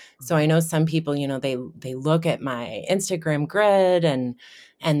 So I Mm-hmm. know some people, they look at my Instagram grid and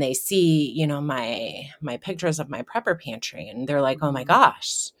they see, my pictures of my prepper pantry and they're like, "Oh my Mm-hmm.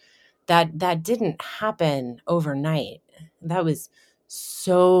 gosh, that didn't happen overnight. That was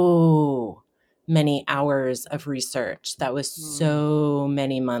so many hours of research. That was Mm. so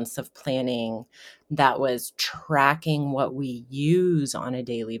many months of planning. That was tracking what we use on a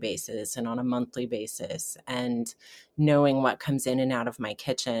daily basis and on a monthly basis and knowing what comes in and out of my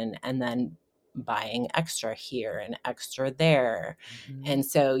kitchen and then buying extra here and extra there." Mm-hmm. And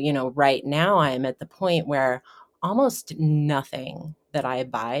so, right now I'm at the point where almost nothing that I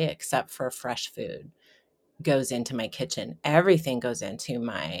buy except for fresh food goes into my kitchen. Everything goes into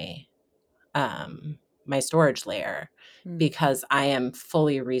my storage layer Mm. because I am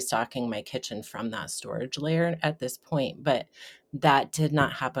fully restocking my kitchen from that storage layer at this point. But that did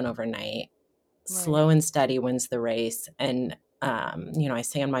not happen overnight. Right. Slow and steady wins the race. And I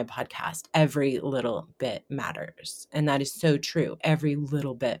say on my podcast, every little bit matters. And that is so true. Every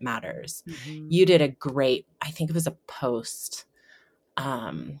little bit matters. Mm-hmm. You did a great, I think it was a post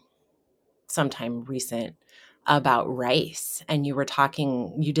sometime recent about rice. And you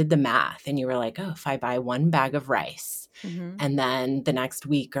did the math and you were like, oh, if I buy one bag of rice Mm-hmm. and then the next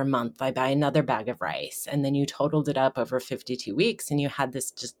week or month, I buy another bag of rice. And then you totaled it up over 52 weeks and you had this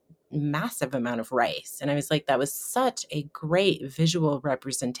just massive amount of rice. And I was like, that was such a great visual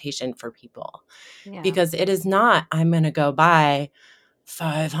representation for people Yeah. because it is not, I'm going to go buy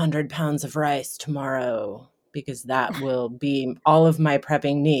 500 pounds of rice tomorrow because that will be all of my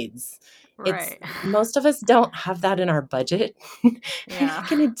prepping needs. It's Right. most of us don't have that in our budget. You're Yeah. not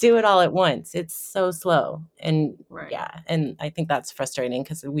going to do it all at once. It's so slow. And Right. yeah, and I think that's frustrating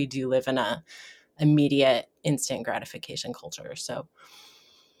because we do live in a immediate instant gratification culture. So,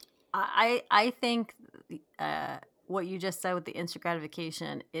 I think what you just said with the instant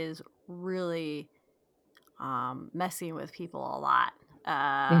gratification is really messing with people a lot.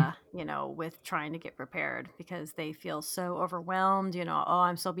 mm, With trying to get prepared because they feel so overwhelmed. Oh,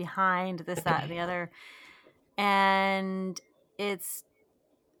 I'm so behind. This, that, and the other, and it's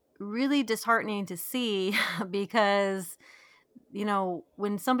really disheartening to see because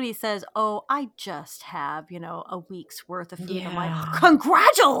when somebody says, "Oh, I just have, a week's worth of food," I'm like, yeah.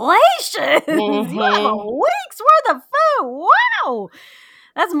 "Congratulations! You have a Hmm. week's worth of food! Wow!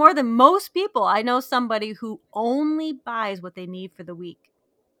 That's more than most people." I know somebody who only buys what they need for the week.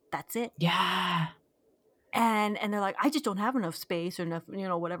 That's it. Yeah. And they're like, "I just don't have enough space or enough,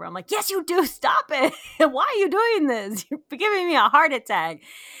 whatever." I'm like, "Yes, you do. Stop it. Why are you doing this? You're giving me a heart attack."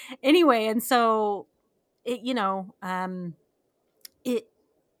 Anyway, and so it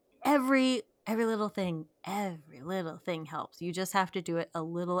every little thing helps. You just have to do it a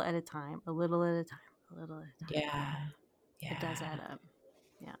little at a time, a little at a time, a little. Yeah. It does Yeah. add up.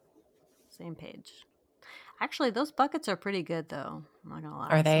 Yeah, same page. Actually, those buckets are pretty good, though. I'm not gonna Are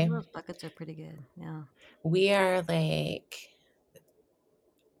lie. Some they? of those buckets are pretty good. Yeah. We are like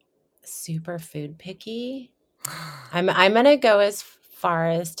super food picky. I'm gonna go as far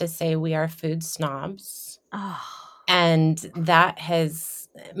as to say we are food snobs. Oh. And that has,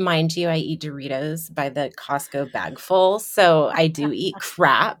 mind you, I eat Doritos by the Costco bag full. So I do eat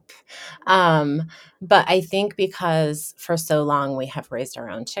crap. Um, but I think because for so long we have raised our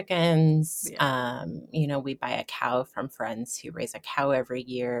own chickens, Yeah. we buy a cow from friends who raise a cow every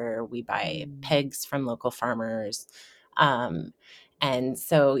year. We buy Mm. pigs from local farmers. Um, and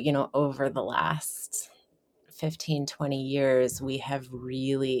so, over the last 15, 20 years, we have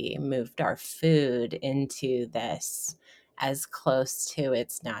really moved our food into this as close to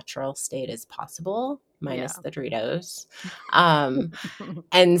its natural state as possible, minus Yeah. the Doritos. Um,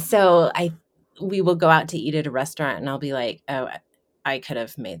 and so we will go out to eat at a restaurant and I'll be like, oh, I could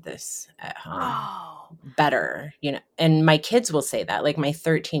have made this at home Oh. better, and my kids will say that. Like my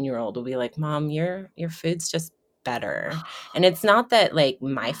 13-year-old will be like, Mom, your food's just better. And it's not that like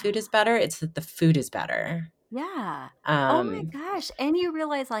my food is better, it's that the food is better. Yeah. Oh my Um, gosh. And you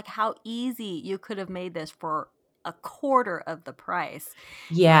realize like how easy you could have made this for a quarter of the price.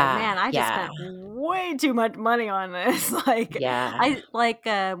 You're like, yeah, man, I just yeah, spent way too much money on this. Like yeah.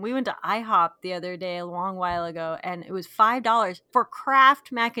 we went to IHOP the other day a long while ago and it was $5 for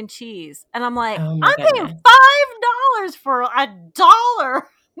Kraft mac and cheese. And I'm like, Oh my I'm paying goodness. $5 for $1 Yeah.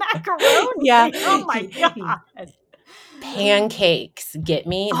 macaroni. Oh my God. Pancakes get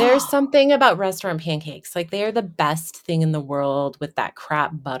me. There's Oh, something about restaurant pancakes. Like they are the best thing in the world with that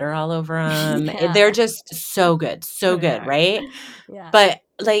crap butter all over them. They're yeah, just so they good, are. right? Yeah. But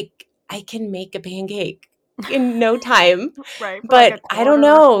like I can make a pancake in no time. Right, for like a But I don't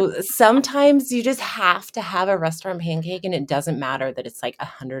quarter. know. Sometimes you just have to have a restaurant pancake and it doesn't matter that it's like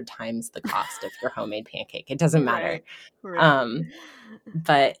 100 times the cost of your homemade pancake. It doesn't matter. Right, right. Um,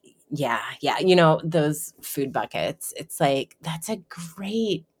 but yeah, those food buckets, it's like that's a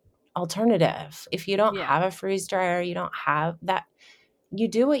great alternative. If you don't Yeah, have a freeze dryer, you don't have that, you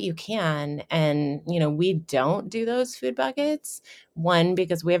do what you can. And, we don't do those food buckets. One,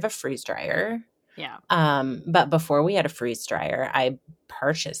 because we have a freeze dryer. yeah. But before we had a freeze dryer, I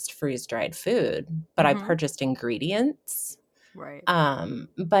purchased freeze dried food, but I Mhm. purchased ingredients. Right.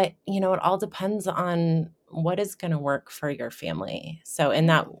 But it all depends on what is going to work for your family. So, and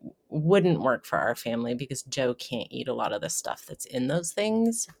Yeah. that wouldn't work for our family because Joe can't eat a lot of the stuff that's in those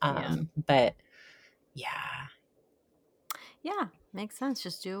things. Yeah. But yeah, Yeah, makes sense.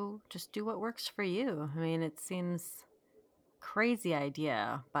 Just do what works for you. I mean, it seems crazy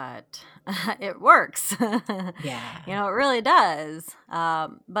idea, but it works. yeah. It really does.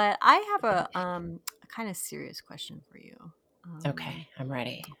 But I have a kind of serious question for you. Okay, Um, I'm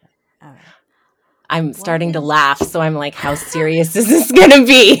ready. all right. I'm What starting to is laugh. So I'm like, how serious is this going to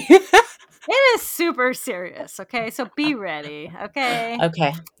be? It is super serious, okay? So be ready, okay?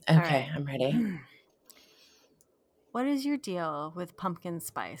 Okay. All Okay. right. I'm ready. What is your deal with pumpkin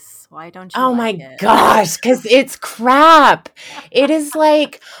spice? Why don't you Oh like my it? gosh, because it's crap. It is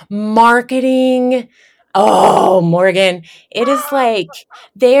like marketing. Oh, Morgan. It is like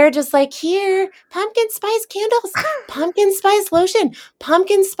they're just like, here, pumpkin spice candles, pumpkin spice lotion,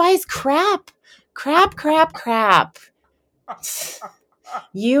 pumpkin spice crap, crap, crap, crap.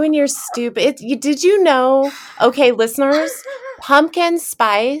 You and your stupid. Did you know? Okay, listeners, pumpkin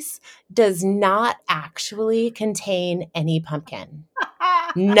spice does not actually contain any pumpkin.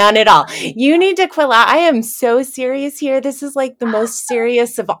 None at all. You need to quit out. I am so serious here. This is like the most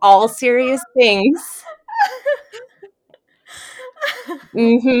serious of all serious things.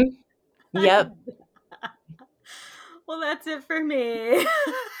 Mm-hmm. Yep. Well, that's it for me.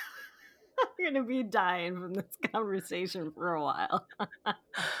 I'm going to be dying from this conversation for a while.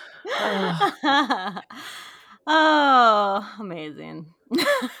 Oh, Oh, amazing.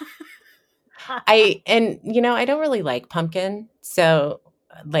 I don't really like pumpkin. So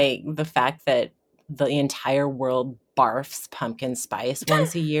like the fact that the entire world barfs pumpkin spice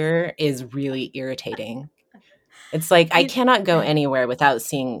once a year is really irritating. It's like I You- cannot go anywhere without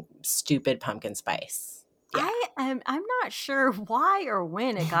seeing stupid pumpkin spice. Yeah. I'm not sure why or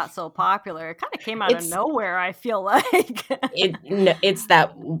when it got so popular. It kind of came out of It's nowhere, I feel like. it's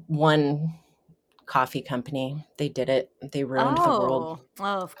that one coffee company. They did it. They ruined the world. Oh,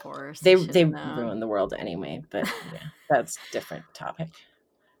 well, of course. They They should have they known. ruined the world anyway, but yeah, that's different topic.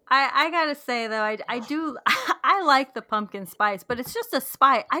 I gotta say though, I do I like the pumpkin spice, but it's just a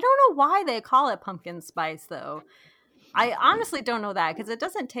spice. I don't know why they call it pumpkin spice though. I honestly don't know that because it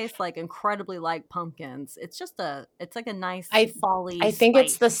doesn't taste like incredibly like pumpkins. It's like a nice I fally I think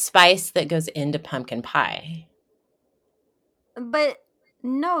it's the spice. spice that goes into pumpkin pie. But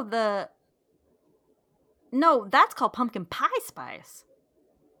no, no, that's called pumpkin pie spice.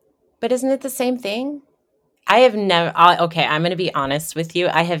 But isn't it the same thing? Okay, I'm going to be honest with you.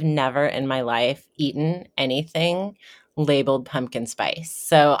 I have never in my life eaten anything labeled pumpkin spice.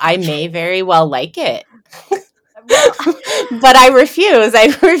 So I may very well like it. Well, But I refuse. I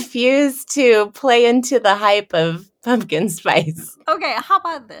refuse to play into the hype of pumpkin spice. okay, how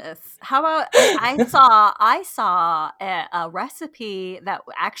about this? How about I saw a recipe that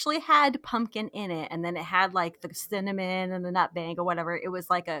actually had pumpkin in it, and then it had like the cinnamon and the nutmeg or whatever. It was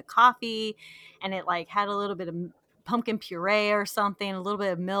like a coffee, and it like had a little bit of pumpkin puree or something, a little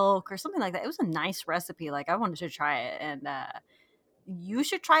bit of milk or something like that. It was a nice recipe. Like I wanted to try it, and you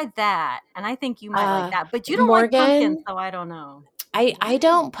should try that. And I think you might like Uh, that, but you don't like pumpkin, Morgan, so I don't know. I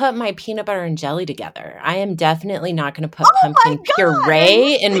don't put my peanut butter and jelly together. I am definitely not going to put Oh my pumpkin god! Are you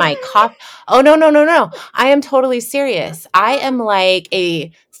puree in my serious? coffee. Oh, no, no, no, no. I am totally serious. I am like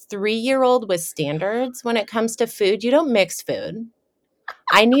a 3-year-old with standards when it comes to food. You don't mix food.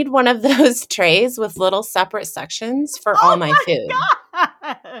 I need one of those trays with little separate sections for all Oh my my food.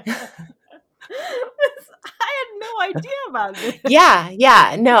 god! I had no idea about this. Yeah,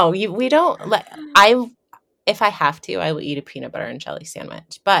 yeah. No, we don't let I if I have to, I will eat a peanut butter and jelly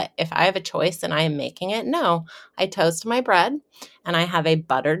sandwich. But if I have a choice and I am making it, no. I toast my bread and I have a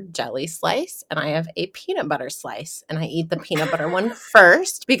buttered jelly slice and I have a peanut butter slice. And I eat the peanut butter one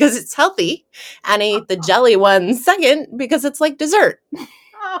first because it's healthy. And I eat the jelly one second because it's like dessert.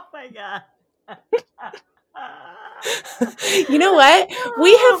 Oh my god. You know what?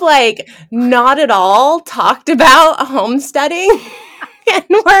 We have like not at all talked about homesteading and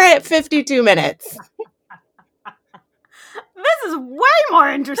we're at 52 minutes. This is way more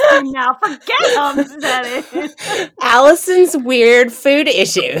interesting now. Forget homesteading. Allison's weird food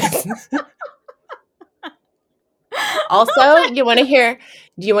issues. Also, do you want to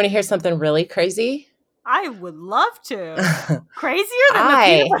hear something really crazy? I would love to. Crazier than the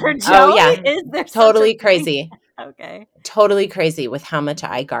peanut I butter Oh jelly? yeah, Is there such a totally thing? crazy. Okay. Totally crazy with how much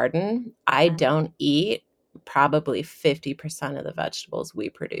I garden. I Uh, don't eat probably 50% of the vegetables we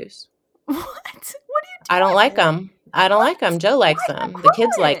produce. what? What are I don't you like doing? them. I don't like them. What? Joe likes Why them. The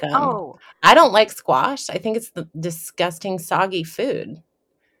kids grow like it? them. Oh, I don't like squash. I think it's the disgusting soggy food.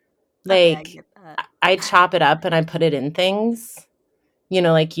 okay, I Like get that. I chop it up and I put it in things.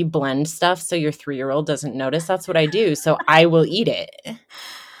 Like you blend stuff so your 3-year-old doesn't notice. That's what I do. So I will eat it.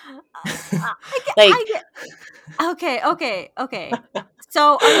 I Like, get. Okay, okay, okay.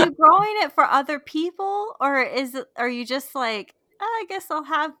 So, are you growing it for other people, or are you just like, "Oh, I guess I'll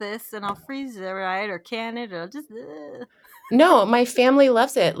have this and I'll freeze it, right, or can it, or just." no, my family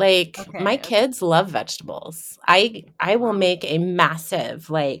loves it. Like, my Okay, okay. kids love vegetables. I will Wow. make a massive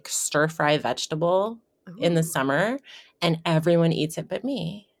like stir fry vegetable in the Ooh. summer and everyone eats it but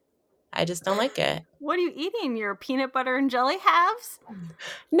me. I just don't like it. What are you eating? Your peanut butter and jelly halves?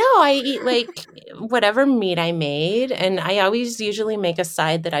 No, I eat like whatever meat I made, and I always usually make a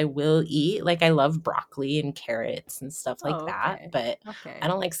side that I will eat. Like I love broccoli and carrots and stuff like Oh, that, okay. but I Okay.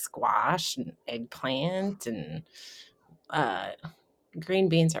 don't like squash and eggplant and uh green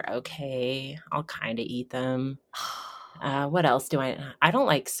beans are okay. I'll kind of eat them. What else do I don't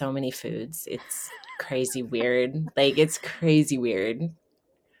like so many foods. It's crazy weird. Like it's crazy weird.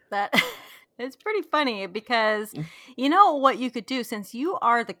 That it's pretty funny because you know what you could do since you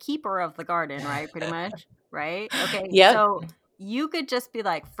are the keeper of the garden, right? Pretty much, right? Okay, Yep. so you could just be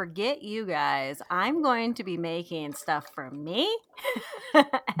like, forget you guys. I'm going to be making stuff for me.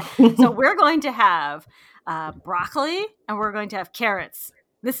 So we're going to have broccoli and we're going to have carrots.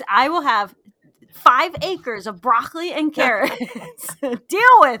 This I will have 5 acres of broccoli and carrots.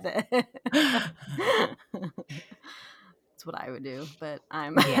 Deal with it. That's what I would do, but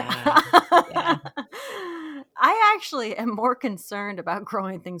I'm Yeah. Yeah. I actually am more concerned about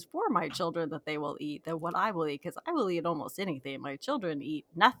growing things for my children that they will eat than what I will eat because I will eat almost anything. My children eat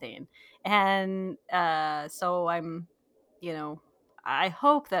nothing. And so you know, I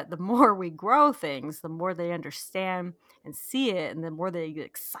hope that the more we grow things, the more they understand and see it and the more they get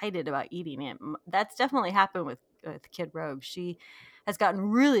excited about eating it. That's definitely happened with Kid Rogue. She has gotten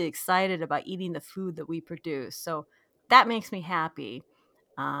really excited about eating the food that we produce. So that makes me happy.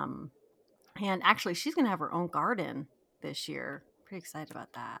 Um, and actually, she's going to have her own garden this year. Pretty excited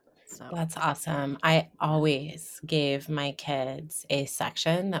about that. So, That's awesome. I always gave my kids a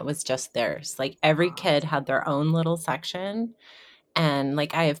section that was just theirs. Like every kid had their own little section. And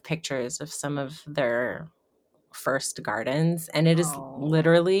like I have pictures of some of their first gardens, and it is Oh,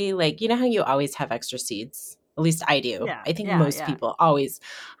 literally like, you know how you always have extra seeds? At least I do. yeah, I think yeah, most yeah. people always.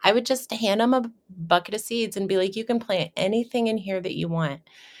 I would just hand them a bucket of seeds and be like, you can plant anything in here that you want.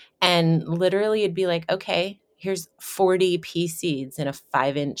 And literally it'd be like, okay, here's 40 pea seeds in a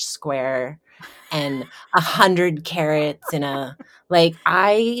 5-inch square and 100 carrots in a, like,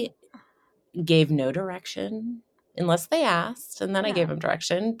 I gave no direction unless they asked, and then I gave Yeah. them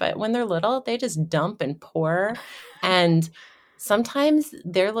direction. But when they're little, they just dump and pour. And sometimes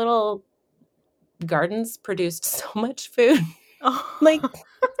their little gardens produced so much food. Like, Oh,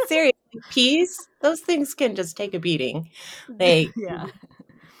 seriously, peas, those things can just take a beating. Like, yeah.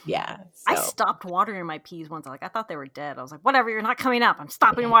 yeah. I So, stopped watering my peas once. Like I thought they were dead. I was like, whatever, you're not coming up. I'm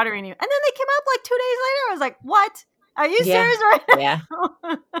stopping watering you. And then they came up like 2 days later. I was like, what? Are you yeah, serious right yeah.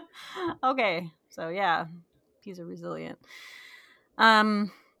 now? Okay. So yeah, peas are resilient.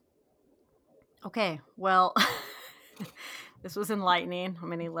 Um, okay. Well, this was enlightening on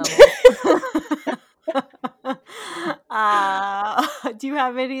many levels. Do you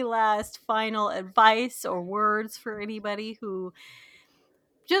have any last final advice or words for anybody who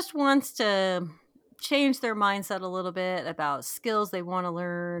just wants to change their mindset a little bit about skills they want to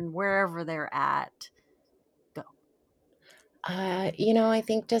learn wherever they're at? Go. I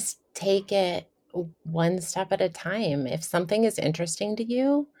think just take it one step at a time. If something is interesting to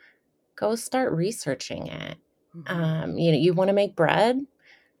you, go start researching it. Mm-hmm. You want to make bread?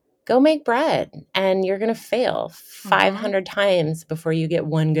 Go make bread, and you're going to fail Mm-hmm. 500 times before you get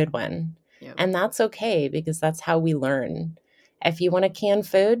one good one. Yep. And that's okay because that's how we learn. If you want to can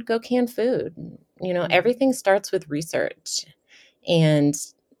food, go can food. Mm-hmm. Everything starts with research. And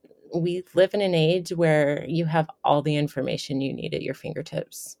we live in an age where you have all the information you need at your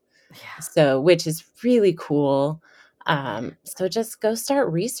fingertips. Yeah. So, which is really cool. So just go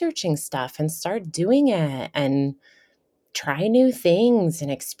start researching stuff and start doing it and try new things and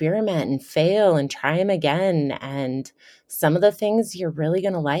experiment and fail and try them again. And some of the things you're really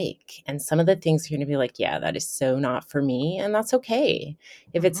going to like, and some of the things you're going to be like, yeah, that is so not for me. And that's okay.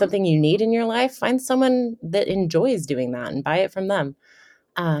 If it's Mm-hmm. something you need in your life, find someone that enjoys doing that and buy it from them.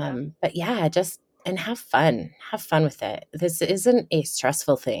 Yeah. But yeah, just and have fun with it. This isn't a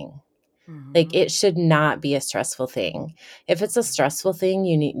stressful thing. Like, Mm-hmm. it should not be a stressful thing. If it's a stressful thing,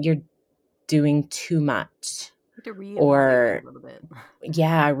 you're doing too much. Need to reevaluate a Or little bit.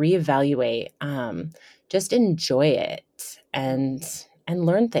 yeah, reevaluate. Just enjoy it and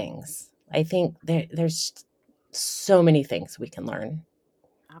learn things. I think there's so many things we can learn.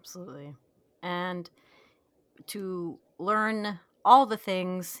 Absolutely. And to learn all the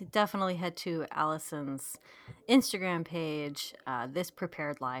things, definitely head to Allison's Instagram page, This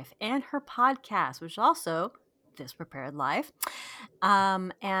Prepared Life, and her podcast, which is also This Prepared Life,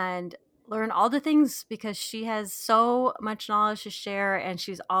 and learn all the things because she has so much knowledge to share, and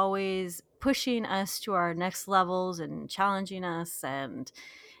she's always pushing us to our next levels and challenging us, and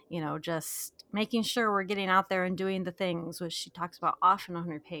just making sure we're getting out there and doing the things which she talks about often on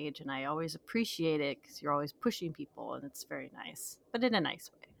her page. And I always appreciate it because you're always pushing people, and it's very nice, but in a nice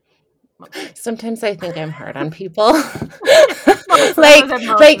way, mostly. Sometimes I think I'm hard on people. Mostly, that's what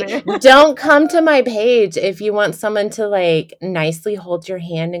I like said, like mostly. don't come to my page if you want someone to like nicely hold your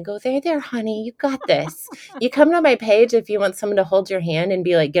hand and go, there, honey, you got this. You come to my page if you want someone to hold your hand and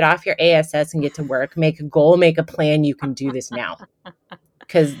be like, get off your ASS and get to work, make a goal, make a plan, you can do this now.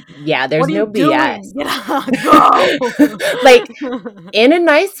 Because yeah, What there's are you no doing? BS. Get out, go. Like, in a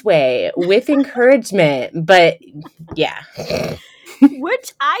nice way with encouragement, but yeah.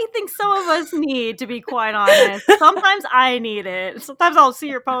 Which I think some of us need, to be quite honest. Sometimes I need it. Sometimes I'll see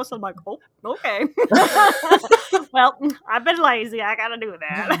your post, I'm like, oh, okay. Well, I've been lazy. I gotta do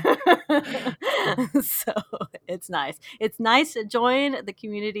that. So it's nice. It's nice to join the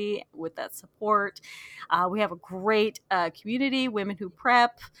community with that support. We have a great community, Women Who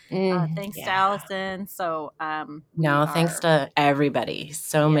Prep. Thanks to Yeah. Allison. So we No, thanks are, to everybody. yes.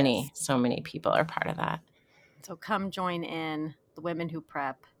 So many people are part of that. So come join in the Women Who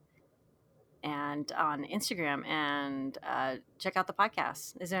Prep and on Instagram, and check out the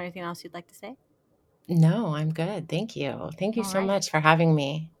podcast. Is there anything else you'd like to say? No, I'm good. Thank you. Thank you All so right. much for having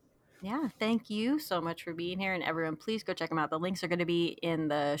me. Yeah, thank you so much for being here. And everyone, please go check them out. The links are going to be in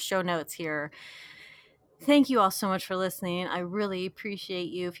the show notes here. Thank you all so much for listening. I really appreciate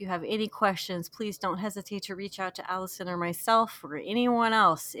you. If you have any questions, please don't hesitate to reach out to Allison or myself or anyone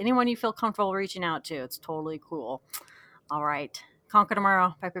else, anyone you feel comfortable reaching out to. It's totally cool. All right. Conquer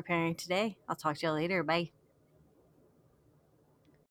tomorrow by preparing today. I'll talk to you later. Bye.